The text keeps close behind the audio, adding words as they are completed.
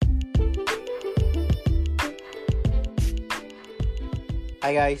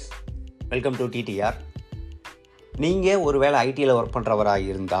Hi guys, welcome to TTR. நீங்கள் ஒரு வேளை ஐடியில் ஒர்க் பண்ணுறவராக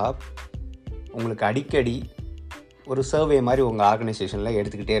இருந்தால் உங்களுக்கு அடிக்கடி ஒரு சர்வே மாதிரி உங்கள் ஆர்கனைசேஷனில்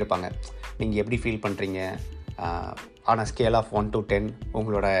எடுத்துக்கிட்டே இருப்பாங்க. நீங்கள் எப்படி ஃபீல் பண்ணுறீங்க, ஆன் ஸ்கேல் ஆஃப் 1 to 10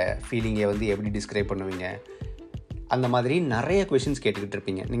 உங்களோட ஃபீலிங்கை எப்படி டிஸ்கிரைப் பண்ணுவீங்க, அந்த மாதிரி நிறைய கொஷின்ஸ் கேட்டுக்கிட்டு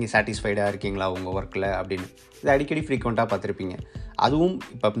இருப்பீங்க. நீங்கள் சாட்டிஸ்ஃபைடாக இருக்கீங்களா உங்கள் ஒர்க்கில் அப்படின்னு. இது அடிக்கடி ஃப்ரீக்வெண்ட்டாக பார்த்துருப்பீங்க. அதுவும்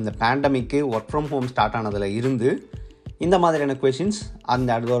இப்போ இந்த பேண்டமிக்கு ஒர்க் ஃப்ரம் ஹோம் ஸ்டார்ட் ஆனதில் இருந்து இந்த மாதிரியான கொஷின்ஸ்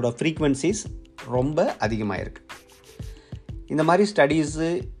அதோட ஃப்ரீக்வன்சிஸ் ரொம்ப அதிகமாக இருக்குது. இந்த மாதிரி ஸ்டடீஸு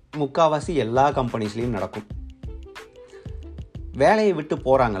முக்கால்வாசி எல்லா கம்பெனிஸ்லேயும் நடக்கும். வேலையை விட்டு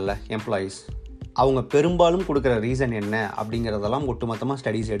போகிறாங்கல்ல எம்ப்ளாயீஸ், அவங்க பெரும்பாலும் கொடுக்குற ரீசன் என்ன அப்படிங்கிறதெல்லாம் ஒட்டுமொத்தமாக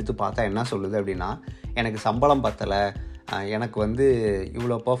ஸ்டடீஸ் எடுத்து பார்த்தா என்ன சொல்லுது அப்படின்னா, எனக்கு சம்பளம் பத்தலை, எனக்கு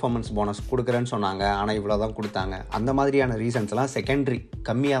இவ்வளோ பர்ஃபார்மன்ஸ் போனஸ் கொடுக்குறேன்னு சொன்னாங்க, ஆனால் இவ்வளோ தான் கொடுத்தாங்க, அந்த மாதிரியான ரீசன்ஸ்லாம் செகண்டரி,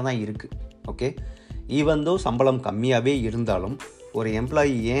 கம்மியாக தான் இருக்குது. ஓகே, ஈவந்தோ சம்பளம் கம்மியாகவே இருந்தாலும் ஒரு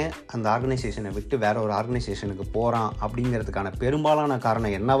எம்ப்ளாயி ஏன் அந்த ஆர்கனைசேஷனை விட்டு வேற ஒரு ஆர்கனைசேஷனுக்கு போகிறான் அப்படிங்கிறதுக்கான பெரும்பாலான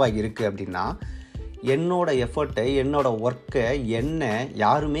காரணம் என்னவாக இருக்குது அப்படின்னா, என்னோடய எஃபர்ட்டை, என்னோடய ஒர்க்கை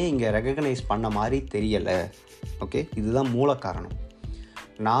யாருமே இங்கே ரெகக்னைஸ் பண்ண மாதிரி தெரியலை. ஓகே, இதுதான் மூல காரணம்.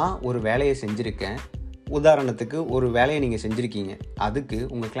 நான் ஒரு வேலையை செஞ்சுருக்கேன், உதாரணத்துக்கு ஒரு வேலையை நீங்கள் செஞ்சுருக்கீங்க, அதுக்கு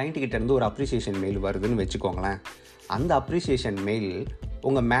உங்கள் கிளைண்ட்டுக்கிட்டேருந்து ஒரு அப்ரிசியேஷன் மெயில் வருதுன்னு வச்சுக்கோங்களேன். அந்த அப்ரிசியேஷன் மெயில்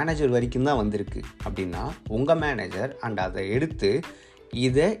உங்கள் மேனேஜர் வரைக்கும் தான் வந்திருக்கு அப்படின்னா, உங்கள் மேனேஜர் அதை எடுத்து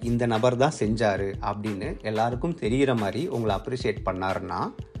இதை இந்த நபர் தான் செஞ்சார் அப்படின்னு எல்லாருக்கும் தெரிகிற மாதிரி உங்களை அப்ரிஷியேட் பண்ணாருன்னா,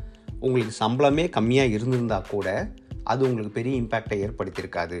 உங்களுக்கு சம்பளமே கம்மியாக இருந்திருந்தால் கூட அது உங்களுக்கு பெரிய இம்பேக்டை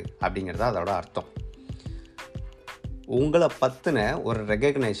ஏற்படுத்தியிருக்காது அப்படிங்கிறது அதோட அர்த்தம். உங்களை பற்றின ஒரு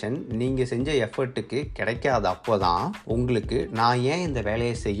ரெகக்னேஷன் நீங்கள் செஞ்ச எஃபர்ட்டுக்கு கிடைக்காத அப்போ தான் உங்களுக்கு நான் ஏன் இந்த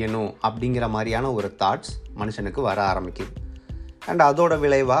வேலையை செய்யணும் அப்படிங்கிற மாதிரியான ஒரு தாட்ஸ் மனுஷனுக்கு வர ஆரம்பிக்குது. அண்ட் அதோட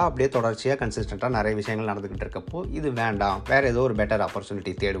விளைவாக அப்படியே தொடர்ச்சியாக கன்சிஸ்டண்ட்டாக நிறைய விஷயங்கள் நடந்துக்கிட்டு இருக்கப்போ, இது வேண்டாம், வேறு ஏதோ ஒரு பெட்டர்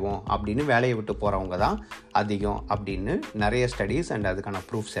ஆப்பர்ச்சுனிட்டி தேடுவோம் அப்படின்னு வேலையை விட்டு போகிறவங்க தான் அதிகம் அப்படின்னு நிறைய ஸ்டடீஸ் அண்ட் அதுக்கான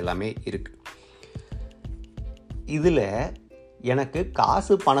ப்ரூஃப்ஸ் எல்லாமே இருக்குது. இதில் எனக்கு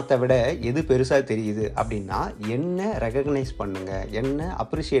காசு பணத்தை விட எது பெருசாக தெரியுது அப்படின்னா, என்ன ரெகக்னைஸ் பண்ணுங்கள், என்ன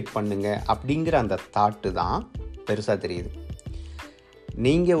அப்ரிஷியேட் பண்ணுங்கள் அப்படிங்கிற அந்த தாட்டு தான் பெருசாக தெரியுது.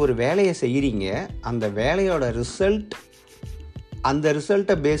 நீங்கள் ஒரு வேலையை செய்கிறீங்க, அந்த வேலையோட ரிசல்ட், அந்த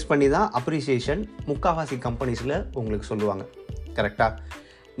ரிசல்ட்டை பேஸ் பண்ணி தான் அப்ரிசியேஷன் முக்கால்வாசி கம்பெனிஸில் உங்களுக்கு சொல்லுவாங்க. கரெக்டாக?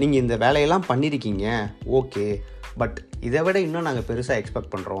 நீங்கள் இந்த வேலையெல்லாம் பண்ணியிருக்கீங்க, ஓகே, பட் இதை விட இன்னும் நாங்கள் பெருசாக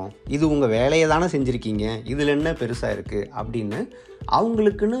எக்ஸ்பெக்ட் பண்ணுறோம், இது உங்கள் வேலையை தானே செஞ்சுருக்கீங்க, இதில் என்ன பெருசாக இருக்குது அப்படின்னு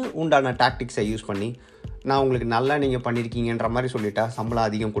அவங்களுக்குன்னு உண்டான டாக்டிக்ஸை யூஸ் பண்ணி, நான் உங்களுக்கு நல்லா நீங்கள் பண்ணியிருக்கீங்கன்ற மாதிரி சொல்லிட்டா சம்பளம்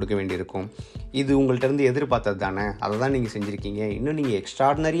அதிகம் கொடுக்க வேண்டியிருக்கும், இது உங்கள்கிட்டருந்து எதிர்பார்த்தது தானே, அதை தான் நீங்கள் செஞ்சுருக்கீங்க, இன்னும் நீங்கள்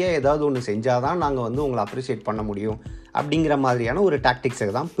எக்ஸ்ட்ராடினரியாக ஏதாவது ஒன்று செஞ்சால் தான் நாங்கள் உங்களை அப்ரிஷியேட் பண்ண முடியும் அப்படிங்கிற மாதிரியான ஒரு டாக்டிக்ஸை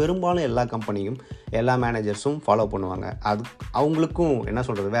தான் பெரும்பாலும் எல்லா கம்பெனியும் எல்லா மேனேஜர்ஸும் ஃபாலோ பண்ணுவாங்க. அது அவங்களுக்கும் என்ன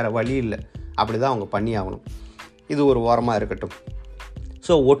சொல்கிறது, வேறு வழி இல்லை, அப்படி தான் அவங்க பண்ணி ஆகணும். இது ஒரு ஓரமாக இருக்கட்டும்.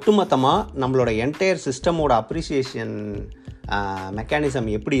 ஸோ ஒட்டுமொத்தமாக நம்மளோட என்டையர் சிஸ்டமோட அப்ரிசியேஷன் மெக்கானிசம்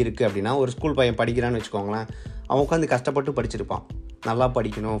எப்படி இருக்குது அப்படின்னா, ஒரு ஸ்கூல் பையன் படிக்கிறான்னு வச்சுக்கோங்களேன், அவன் உட்காந்து கஷ்டப்பட்டு படிச்சிருப்பான், நல்லா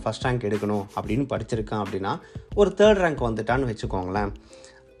படிக்கணும், ஃபஸ்ட் ரேங்க் எடுக்கணும் அப்படின்னு படிச்சிருக்கான் அப்படின்னா, ஒரு 3rd ரேங்க் வந்துட்டான்னு வச்சுக்கோங்களேன்,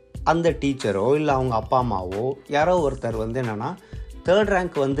 அந்த டீச்சரோ இல்லை அவங்க அப்பா அம்மாவோ யாரோ ஒருத்தர் என்னென்னா 3rd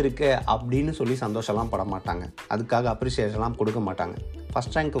ரேங்க் வந்திருக்கு அப்படின்னு சொல்லி சந்தோஷம்லாம் பட மாட்டாங்க, அதுக்காக அப்ரிசியேஷன்லாம் கொடுக்க மாட்டாங்க.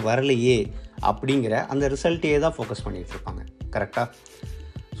 ஃபஸ்ட் ரேங்க் வரலையே அப்படிங்கிற அந்த ரிசல்ட்டையே தான் ஃபோக்கஸ் பண்ணிகிட்டு இருப்பாங்க. கரெக்டாக?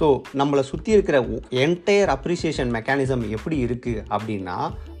 ஸோ நம்மளை சுற்றி இருக்கிற என்டையர் அப்ரிசியேஷன் மெக்கானிசம் எப்படி இருக்குது அப்படின்னா,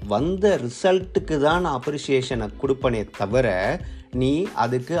 வந்த ரிசல்ட்டுக்கு தான் நான் அப்ரிசியேஷனை கொடுப்பனே தவிர, நீ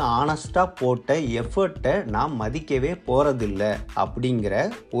அதுக்கு ஆனஸ்ட்டாக போட்ட எஃபர்ட்டை நான் மதிக்கவே போகிறதில்ல அப்படிங்கிற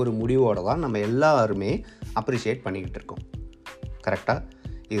ஒரு முடிவோடு தான் நம்ம எல்லாருமே அப்ரிஷியேட் பண்ணிக்கிட்டு இருக்கோம். கரெக்டாக?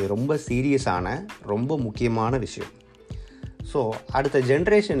 இது ரொம்ப சீரியஸான, ரொம்ப முக்கியமான விஷயம். ஸோ அடுத்த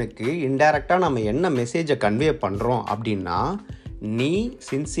ஜென்ரேஷனுக்கு இன்டைரக்டாக நம்ம என்ன மெசேஜை கன்வே பண்ணுறோம் அப்படின்னா, நீ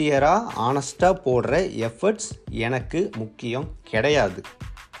சின்சியராக ஆனஸ்ட்டாக போடுற எஃபர்ட்ஸ் எனக்கு முக்கியம் கிடையாது,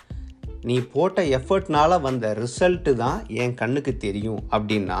 நீ போட்ட எஃபர்ட்னால வந்த ரிசல்ட்டு தான் என் கண்ணுக்கு தெரியும்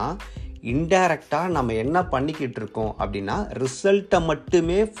அப்படின்னா, இன்டைரக்டாக நம்ம என்ன பண்ணிக்கிட்டு இருக்கோம் அப்படின்னா, ரிசல்ட்டை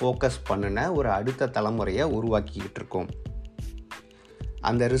மட்டுமே ஃபோக்கஸ் பண்ணின ஒரு அடுத்த தலைமுறையை உருவாக்கிக்கிட்டு இருக்கோம்.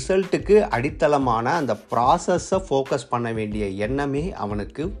 அந்த ரிசல்ட்டுக்கு அடித்தளமான அந்த ப்ராசஸை ஃபோக்கஸ் பண்ண வேண்டிய எண்ணமே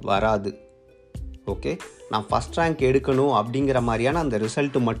அவனுக்கு வராது. ஓகே, நான் ஃபஸ்ட் ரேங்க் எடுக்கணும் அப்படிங்கிற மாதிரியான அந்த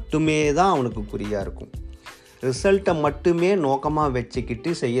ரிசல்ட்டு மட்டுமே தான் அவனுக்கு குறியாக இருக்கும். ரிசல்ட்டை மட்டுமே நோக்கமாக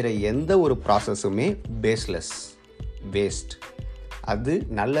வச்சுக்கிட்டு செய்கிற எந்த ஒரு ப்ராசஸுமே பேஸ்லெஸ், வேஸ்ட். அது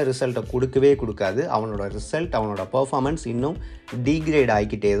நல்ல ரிசல்ட்டை கொடுக்கவே கொடுக்காது. அவனோட ரிசல்ட், அவனோட பர்ஃபார்மன்ஸ் இன்னும் டீக்ரேட்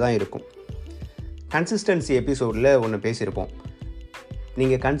ஆகிக்கிட்டே தான் இருக்கும். கன்சிஸ்டன்சி எபிசோடில் ஒன்று பேசியிருப்போம்.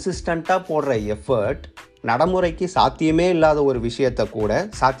 நீங்கள் கன்சிஸ்டண்ட்டாக போடுற எஃபர்ட் நடைமுறைக்கு சாத்தியமே இல்லாத ஒரு விஷயத்தை கூட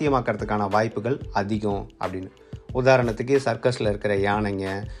சாத்தியமாக்கிறதுக்கான வாய்ப்புகள் அதிகம் அப்படின்னு. உதாரணத்துக்கு சர்க்கஸில் இருக்கிற யானைங்க,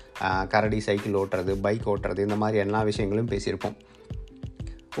 கரடி சைக்கிள் ஓட்டுறது, பைக் ஓட்டுறது, இந்த மாதிரி எல்லா விஷயங்களும் பேசியிருப்போம்.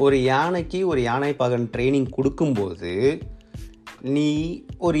 ஒரு யானைக்கு ஒரு யானை பாகன் ட்ரைனிங் கொடுக்கும்போது நீ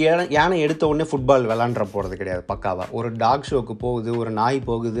ஒரு யானை எடுத்த உடனே ஃபுட்பால் விளாண்டுற போகிறது கிடையாது. பக்காவாக ஒரு டாக் ஷோக்கு போகுது, ஒரு நாய்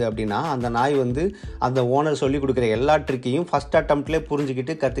போகுது அப்படின்னா அந்த நாய் அந்த ஓனர் சொல்லி கொடுக்குற எல்லா ட்ரிக்கையும் ஃபஸ்ட் அட்டம்ப்ட்லேயே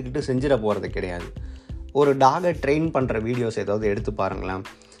புரிஞ்சுக்கிட்டு கற்றுக்கிட்டு செஞ்சிட போகிறது கிடையாது. ஒரு டாகை ட்ரெயின் பண்ணுற வீடியோஸ் ஏதாவது எடுத்து பாருங்களேன்.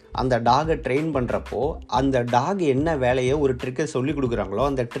 அந்த டாகை ட்ரெயின் பண்ணுறப்போ அந்த டாக் என்ன வேலையை ஒரு ட்ரிக்கை சொல்லி கொடுக்குறாங்களோ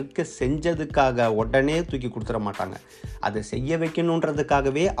அந்த ட்ரிக்கை செஞ்சதுக்காக உடனே தூக்கி கொடுத்துட மாட்டாங்க. அதை செய்ய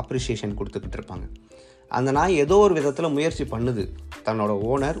வைக்கணுன்றதுக்காகவே அப்ரிஷியேஷன் கொடுத்துக்கிட்டு இருப்பாங்க. அந்த நாய் ஏதோ ஒரு விதத்தில் முயற்சி பண்ணுது. தன்னோட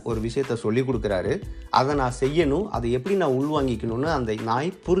ஓனர் ஒரு விஷயத்த சொல்லி கொடுக்குறாரு, அதை நான் செய்யணும், அதை எப்படி நான் உள்வாங்கிக்கணும்னு அந்த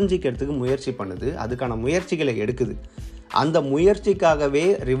நாய் புரிஞ்சிக்கிறதுக்கு முயற்சி பண்ணுது. அதுக்கான முயற்சிகளை எடுக்குது. அந்த முயற்சிக்காகவே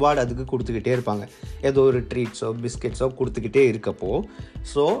ரிவார்டு அதுக்கு கொடுத்துக்கிட்டே இருப்பாங்க. ஏதோ ஒரு ட்ரீட்ஸோ பிஸ்கெட்ஸோ கொடுத்துக்கிட்டே இருக்கப்போ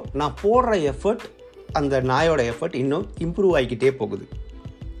நான் போடுற எஃபர்ட், அந்த நாயோட எஃபர்ட் இன்னும் இம்ப்ரூவ் ஆகிக்கிட்டே போகுது.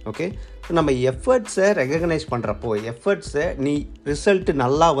 ஓகே, நம்ம எஃபர்ட்ஸை ரெகக்னைஸ் பண்ணுறப்போ, எஃபர்ட்ஸை நீ ரிசல்ட்டு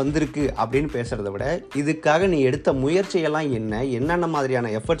நல்லா வந்திருக்கு அப்படின்னு பேசுகிறத விட இதுக்காக நீ எடுத்த முயற்சியெல்லாம் என்னென்ன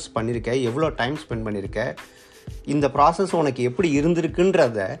மாதிரியான எஃபர்ட்ஸ் பண்ணியிருக்க, எவ்வளோ டைம் ஸ்பெண்ட் பண்ணியிருக்க, இந்த ப்ராசஸ் உனக்கு எப்படி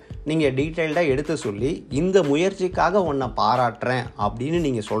இருந்திருக்குன்றத நீங்கள் டீட்டெயில்டாக எடுத்து சொல்லி இந்த முயற்சிக்காக உன்னை பாராட்டுறேன் அப்படின்னு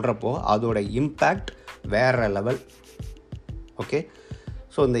நீங்கள் சொல்கிறப்போ அதோட இம்பேக்ட் வேறு லெவல். ஓகே,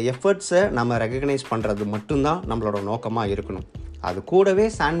 ஸோ இந்த எஃபர்ட்ஸை நம்ம ரெகக்னைஸ் பண்ணுறது மட்டும்தான் நம்மளோட நோக்கமாக இருக்கணும். அது கூடவே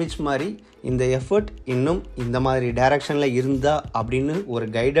சாண்ட்விச் மாதிரி இந்த எஃபர்ட் இன்னும் இந்த மாதிரி டைரக்ஷனில் இருந்தா அப்படின்னு ஒரு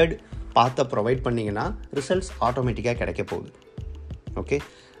கைடட் பாத்தை ப்ரொவைட் பண்ணிங்கன்னா ரிசல்ட்ஸ் ஆட்டோமேட்டிக்காக கிடைக்க போகுது. ஓகே,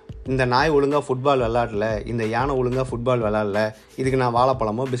 இந்த நாய் ஒழுங்காக ஃபுட்பால் விளாடல, இந்த யானை ஒழுங்காக ஃபுட்பால் விளாடல, இதுக்கு நான்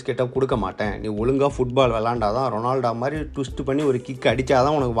வாழைப்பழமோ பிஸ்கெட்டோ கொடுக்க மாட்டேன், நீ ஒழுங்காக ஃபுட்பால் விளாண்டாதான் ரொனால்டோ மாதிரி ட்விஸ்ட் பண்ணி ஒரு கிக்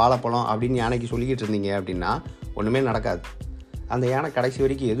அடித்தாதான் உனக்கு வாழைப்பழம் அப்படின்னு யானைக்கு சொல்லிக்கிட்டு இருந்தீங்க அப்படின்னா ஒன்றுமே நடக்காது. அந்த யானை கடைசி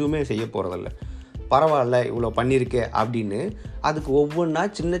வரைக்கும் எதுவுமே செய்ய போகிறதில்ல. பரவாயில்ல இவ்வளோ பண்ணியிருக்கே அப்படின்னு அதுக்கு ஒவ்வொன்றா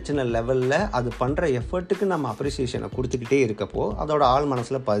சின்ன சின்ன லெவலில் அது பண்ணுற எஃபர்ட்டுக்கு நம்ம அப்ரிசியேஷனை கொடுத்துக்கிட்டே இருக்கப்போ அதோட ஆள்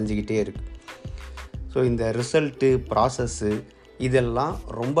மனசில் பதிஞ்சிக்கிட்டே இருக்குது. ஸோ இந்த ரிசல்ட்டு, ப்ராசஸ்ஸு இதெல்லாம்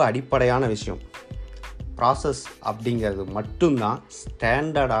ரொம்ப அடிப்படையான விஷயம். ப்ராசஸ் அப்படிங்கிறது மட்டும்தான்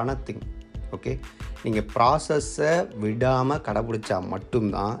ஸ்டாண்டர்டான திங். ஓகே, நீங்கள் ப்ராசஸை விடாமல் கடைப்பிடிச்சா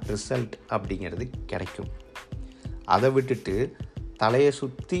மட்டும்தான் ரிசல்ட் அப்படிங்கிறது கிடைக்கும். அதை விட்டுட்டு தலையை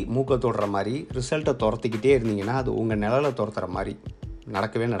சுற்றி மூக்கை தொடுற மாதிரி ரிசல்ட்டை துரத்திக்கிட்டே இருந்தீங்கன்னா அது உங்கள் நிழலை துரத்துற மாதிரி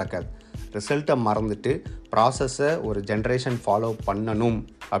நடக்கவே நடக்காது. ரிசல்ட்டை மறந்துட்டு ப்ராசஸை ஒரு ஜென்ரேஷன் ஃபாலோ பண்ணணும்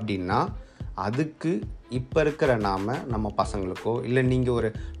அப்படின்னா அதுக்கு இப்போ இருக்கிற நம்ம பசங்களுக்கோ, இல்லை நீங்கள் ஒரு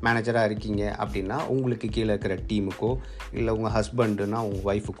மேனேஜராக இருக்கீங்க அப்படின்னா உங்களுக்கு கீழே இருக்கிற டீமுக்கோ, இல்லை உங்கள் ஹஸ்பண்டுனா உங்கள்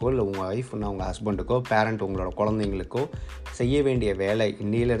ஒய்ஃபுக்கோ, இல்லை உங்கள் ஒய்ஃப்னா உங்கள் ஹஸ்பண்டுக்கோ, பேரண்ட் உங்களோட குழந்தைங்களுக்கோ செய்ய வேண்டிய வேலை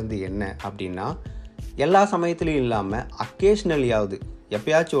இன்னிலேருந்து என்ன அப்படின்னா, எல்லா சமயத்துலையும் இல்லாமல் அக்கேஷ்னலியாவது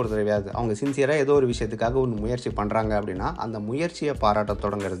எப்பயாச்சும் ஒரு தடவையாவது அவங்க சின்சியராக ஏதோ ஒரு விஷயத்துக்காக ஒன்று முயற்சி பண்ணுறாங்க அப்படின்னா அந்த முயற்சியை பாராட்ட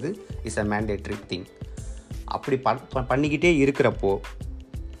தொடங்கிறது இஸ் அ மேண்டேட்ரி திங். அப்படி பண்ணிக்கிட்டே இருக்கிறப்போ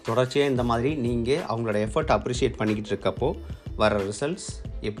தொடர்ச்சியாக இந்த மாதிரி நீங்கள் அவங்களோட எஃபர்ட் அப்ரிஷியேட் பண்ணிக்கிட்டு இருக்கப்போ வர ரிசல்ட்ஸ்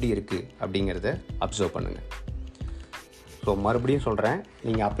எப்படி இருக்குது அப்படிங்கிறத அப்சர்வ் பண்ணுங்கள். ஸோ மறுபடியும் சொல்கிறேன்,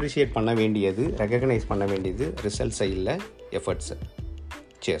 நீங்கள் அப்ரிஷியேட் பண்ண வேண்டியது, ரெகக்னைஸ் பண்ண வேண்டியது ரிசல்ட்ஸை இல்லை, எஃபர்ட்ஸை.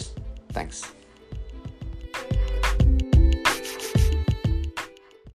 Cheers, thanks.